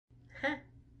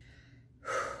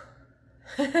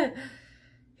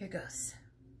Here goes.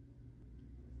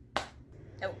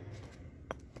 Oh.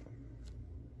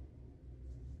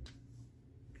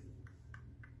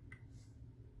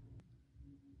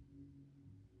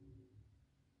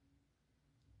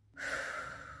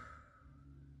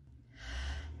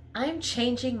 I'm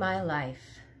changing my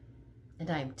life,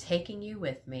 and I'm taking you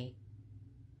with me.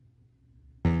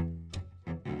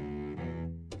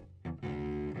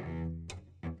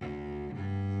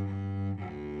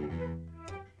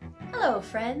 Hello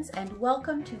friends, and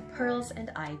welcome to Pearls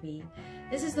and Ivy.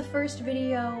 This is the first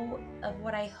video of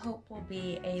what I hope will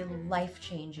be a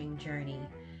life-changing journey.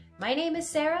 My name is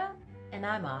Sarah, and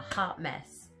I'm a hot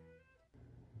mess.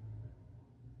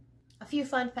 A few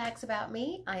fun facts about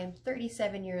me. I am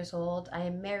 37 years old. I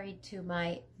am married to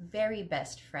my very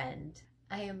best friend.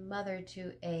 I am mother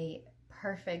to a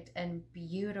perfect and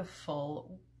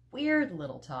beautiful, weird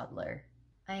little toddler.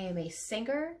 I am a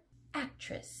singer,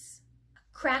 actress,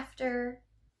 crafter,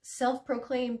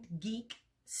 self-proclaimed geek,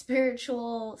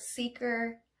 spiritual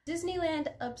seeker, Disneyland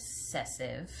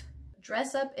obsessive,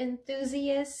 dress-up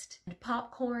enthusiast, and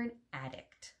popcorn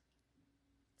addict.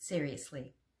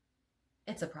 Seriously,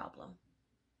 it's a problem.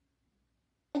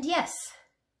 And yes,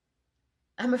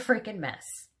 I'm a freaking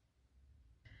mess.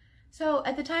 So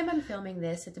at the time I'm filming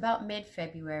this, it's about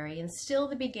mid-February and still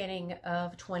the beginning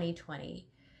of 2020.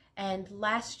 And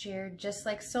last year, just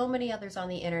like so many others on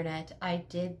the internet, I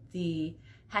did the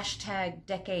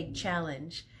 #decade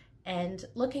challenge. And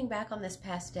looking back on this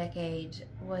past decade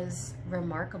was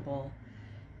remarkable.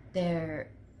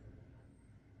 There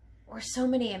were so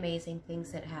many amazing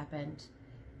things that happened.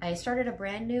 I started a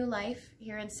brand new life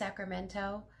here in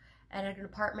Sacramento at an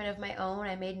apartment of my own.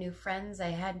 I made new friends. I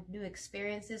had new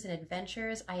experiences and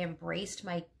adventures. I embraced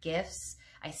my gifts.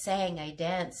 I sang, I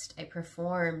danced, I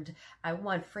performed. I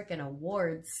won freaking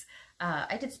awards.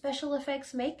 I did special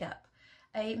effects makeup.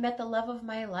 I met the love of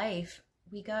my life.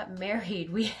 We got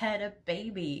married. We had a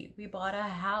baby. We bought a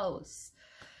house.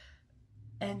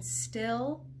 And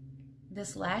still,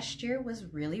 this last year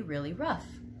was really, really rough.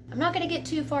 I'm not going to get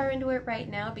too far into it right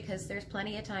now because there's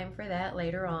plenty of time for that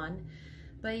later on.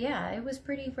 But yeah, it was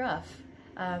pretty rough.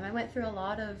 I went through a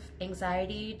lot of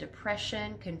anxiety,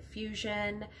 depression,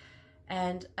 confusion,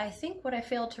 and I think what I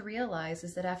failed to realize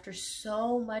is that after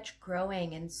so much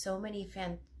growing and so many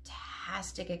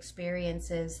fantastic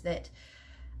experiences that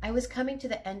I was coming to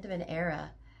the end of an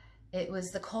era. It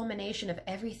was the culmination of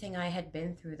everything I had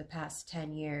been through the past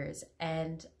 10 years,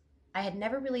 and I had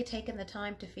never really taken the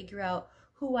time to figure out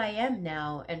who I am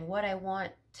now and what I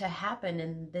want to happen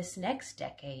in this next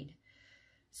decade.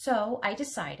 So I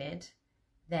decided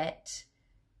that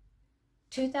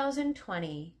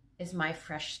 2020 is my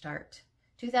fresh start.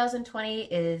 2020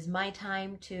 is my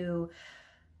time to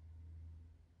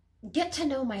get to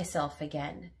know myself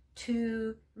again,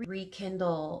 to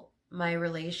rekindle my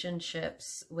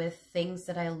relationships with things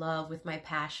that I love, with my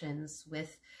passions,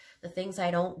 with the things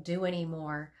I don't do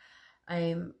anymore.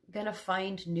 I'm gonna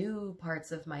find new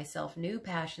parts of myself, new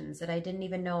passions that I didn't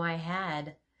even know I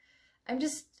had. I'm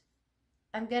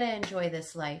gonna enjoy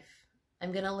this life.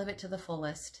 I'm gonna live it to the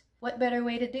fullest. What better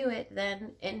way to do it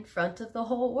than in front of the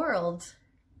whole world,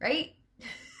 right?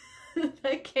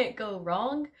 That can't go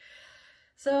wrong.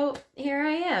 So here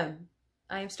I am.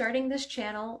 I'm starting this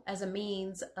channel as a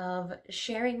means of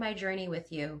sharing my journey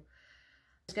with you.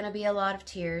 There's gonna be a lot of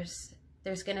tears.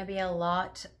 There's gonna be a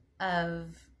lot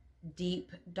of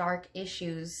deep, dark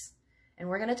issues, and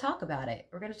we're gonna talk about it.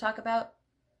 We're gonna talk about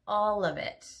all of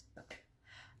it.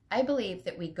 I believe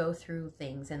that we go through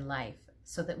things in life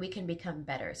so that we can become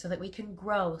better, so that we can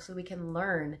grow, so we can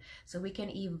learn, so we can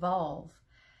evolve.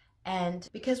 And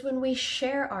because when we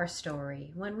share our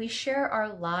story, when we share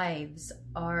our lives,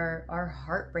 our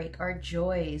heartbreak, our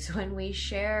joys, when we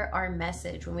share our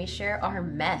message, when we share our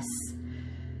mess,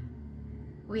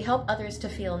 we help others to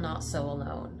feel not so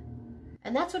alone.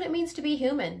 And that's what it means to be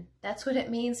human. That's what it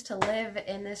means to live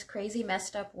in this crazy,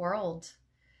 messed up world.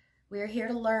 We're here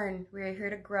to learn. We're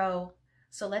here to grow.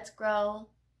 So let's grow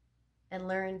and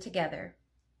learn together.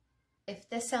 If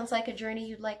this sounds like a journey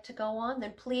you'd like to go on,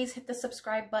 then please hit the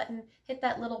subscribe button. Hit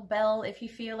that little bell if you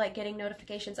feel like getting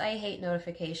notifications. I hate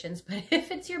notifications, but if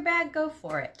it's your bag, go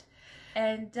for it.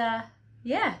 And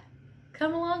yeah,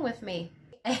 come along with me.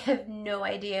 I have no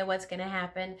idea what's going to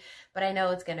happen, but I know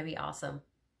it's going to be awesome.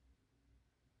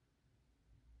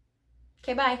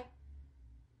 Okay, bye.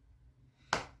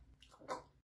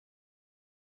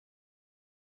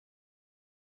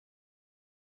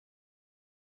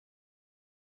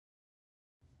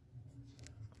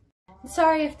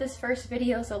 Sorry if this first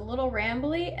video is a little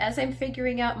rambly. As I'm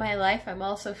figuring out my life, I'm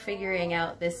also figuring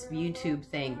out this YouTube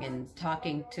thing and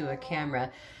talking to a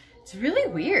camera. It's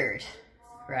really weird,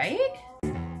 right?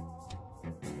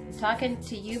 I'm talking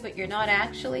to you, but you're not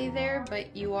actually there,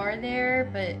 but you are there,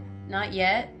 but not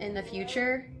yet. In the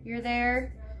future, you're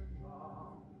there.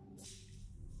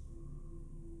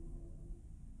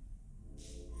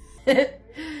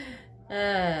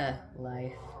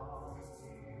 Life.